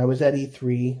when I was at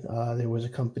E3, there was a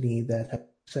company that had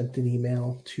sent an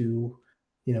email to,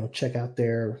 check out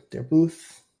their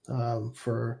booth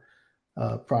for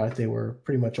a product they were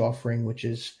pretty much offering, which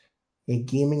is a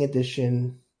gaming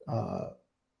edition. I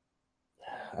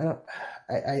don't,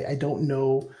 I don't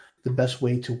know the best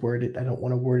way to word it. I don't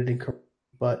want to word it incorrectly,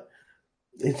 but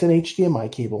it's an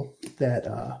HDMI cable that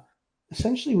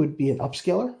essentially would be an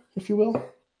upscaler, if you will.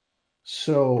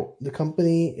 So the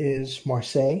company is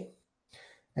Marseille,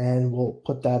 and we'll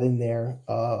put that in there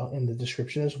in the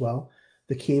description as well.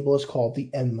 The cable is called the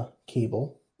M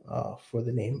cable for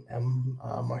the name M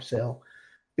Marseille.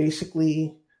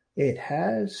 Basically, it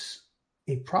has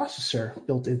a processor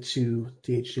built into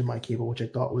the HDMI cable, which I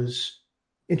thought was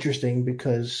interesting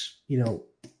because,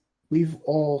 we've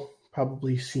all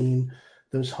probably seen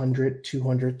those $100,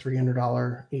 $200,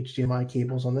 $300 HDMI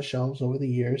cables on the shelves over the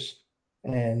years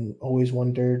and always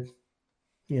wondered,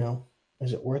 you know,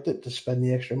 is it worth it to spend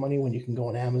the extra money when you can go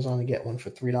on Amazon and get one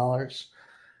for $3?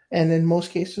 And in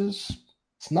most cases,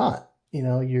 it's not.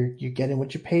 You're getting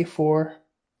what you pay for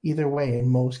either way. In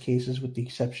most cases, with the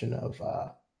exception of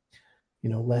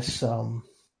less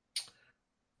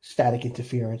static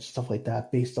interference, stuff like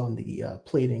that, based on the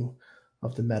plating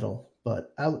of the metal.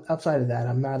 But outside of that,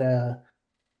 I'm not a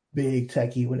big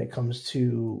techie when it comes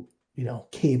to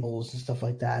cables and stuff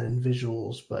like that and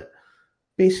visuals. But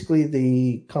basically,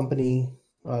 the company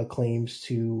claims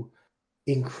to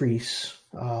increase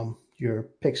your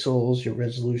pixels, your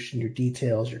resolution, your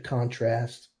details, your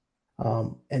contrast,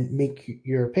 and make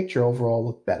your picture overall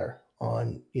look better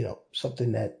on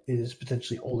something that is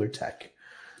potentially older tech.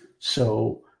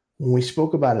 So when we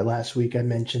spoke about it last week, I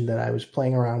mentioned that I was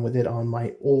playing around with it on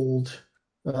my old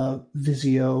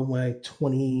Vizio, my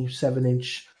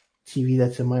 27-inch TV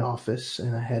that's in my office,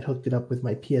 and I had hooked it up with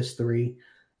my PS3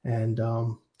 and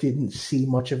didn't see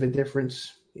much of a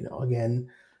difference. Again,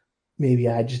 maybe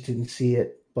I just didn't see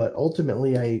it, but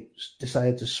ultimately I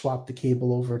decided to swap the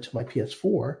cable over to my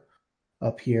PS4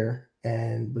 up here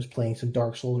and was playing some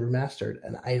Dark Souls Remastered,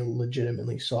 and I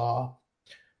legitimately saw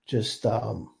just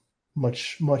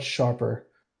much much sharper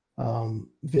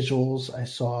visuals. I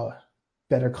saw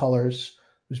better colors.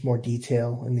 There's more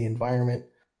detail in the environment.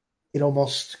 It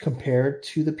almost compared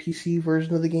to the PC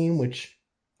version of the game, which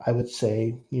I would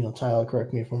say, Tyler,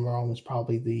 correct me if I'm wrong, is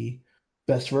probably the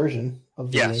best version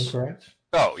of the game, Yes. correct?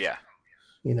 Oh yeah.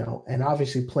 And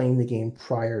obviously playing the game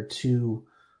prior to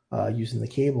using the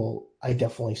cable, I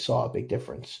definitely saw a big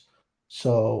difference.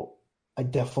 So I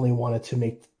definitely wanted to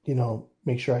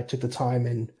make sure I took the time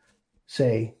and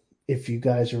say, if you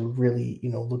guys are really,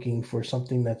 looking for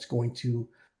something that's going to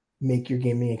make your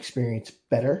gaming experience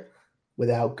better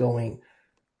without going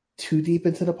too deep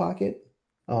into the pocket,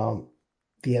 um,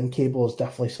 the M cable is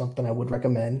definitely something I would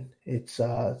recommend. It's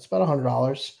about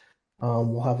 $100.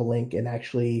 We'll have a link, and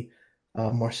actually,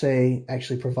 Marseille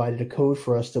actually provided a code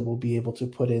for us that we'll be able to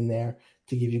put in there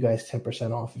to give you guys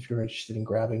 10% off if you're interested in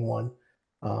grabbing one.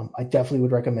 I definitely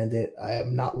would recommend it. I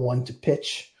am not one to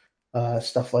pitch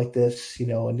stuff like this.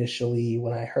 Initially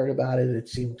when I heard about it, it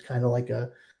seemed kind of like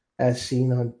a as seen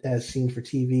for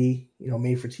TV,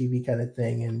 made for TV kind of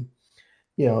thing, and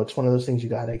it's one of those things you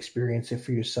got to experience it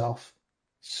for yourself.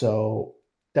 So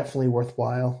definitely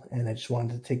worthwhile. And I just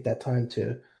wanted to take that time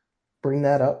to bring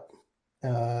that up.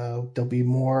 There'll be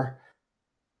more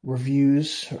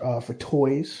reviews for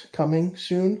toys coming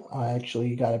soon. I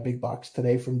actually got a big box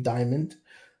today from Diamond.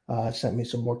 Sent me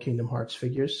some more Kingdom Hearts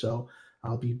figures, so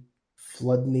I'll be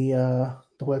flooding the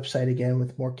website again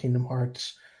with more Kingdom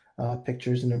Hearts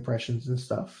pictures and impressions and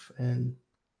stuff. And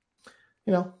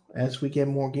as we get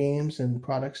more games and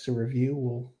products to review,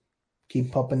 we'll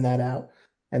keep pumping that out.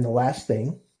 And the last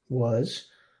thing was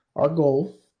our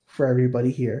goal for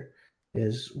everybody here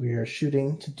is we are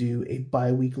shooting to do a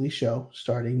bi-weekly show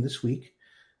starting this week.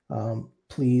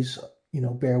 Please,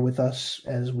 bear with us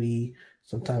as we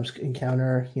sometimes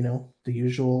encounter, the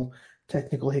usual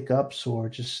technical hiccups or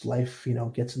just life,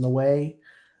 gets in the way.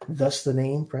 Thus the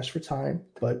name Press for Time.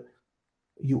 But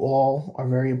you all are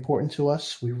very important to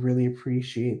us. We really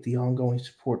appreciate the ongoing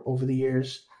support over the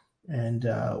years, and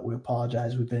we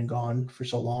apologize we've been gone for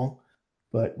so long,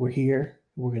 but we're here.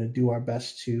 We're going to do our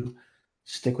best to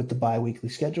stick with the bi-weekly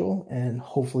schedule and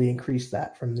hopefully increase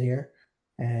that from there.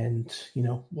 And,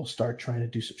 we'll start trying to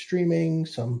do some streaming,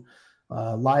 some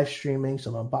live streaming,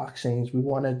 some unboxings. We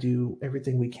want to do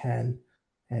everything we can.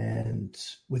 And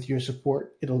with your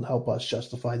support, it'll help us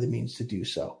justify the means to do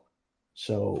so.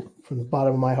 So from the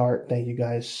bottom of my heart, thank you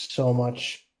guys so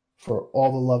much for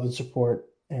all the love and support.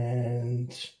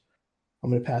 And I'm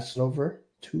going to pass it over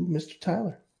to Mr.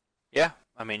 Tyler. Yeah,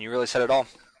 I mean, you really said it all.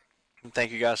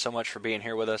 Thank you guys so much for being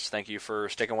here with us. Thank you for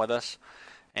sticking with us.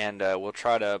 And we'll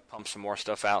try to pump some more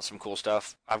stuff out, some cool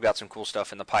stuff. I've got some cool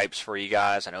stuff in the pipes for you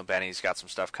guys. I know Benny's got some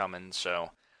stuff coming.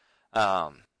 So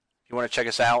if you want to check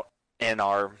us out in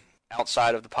our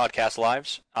outside of the podcast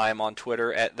lives, I am on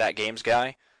Twitter at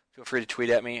ThatGamesGuy. Feel free to tweet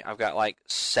at me. I've got like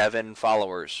 7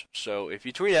 followers. So if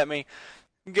you tweet at me,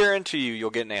 I guarantee you'll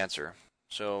get an answer.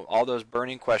 So all those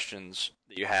burning questions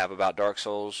that you have about Dark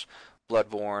Souls,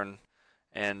 Bloodborne,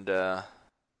 and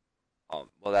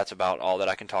well, that's about all that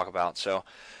I can talk about. So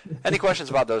any questions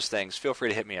about those things, feel free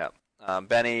to hit me up.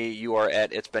 Benny, you are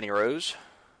at It's Benny Rose.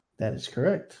 That is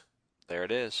correct. There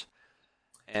it is.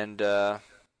 And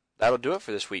that'll do it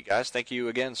for this week, guys. Thank you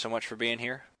again so much for being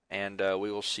here, and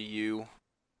we will see you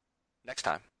next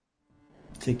time.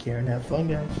 Take care and have fun,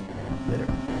 guys.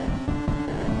 Later.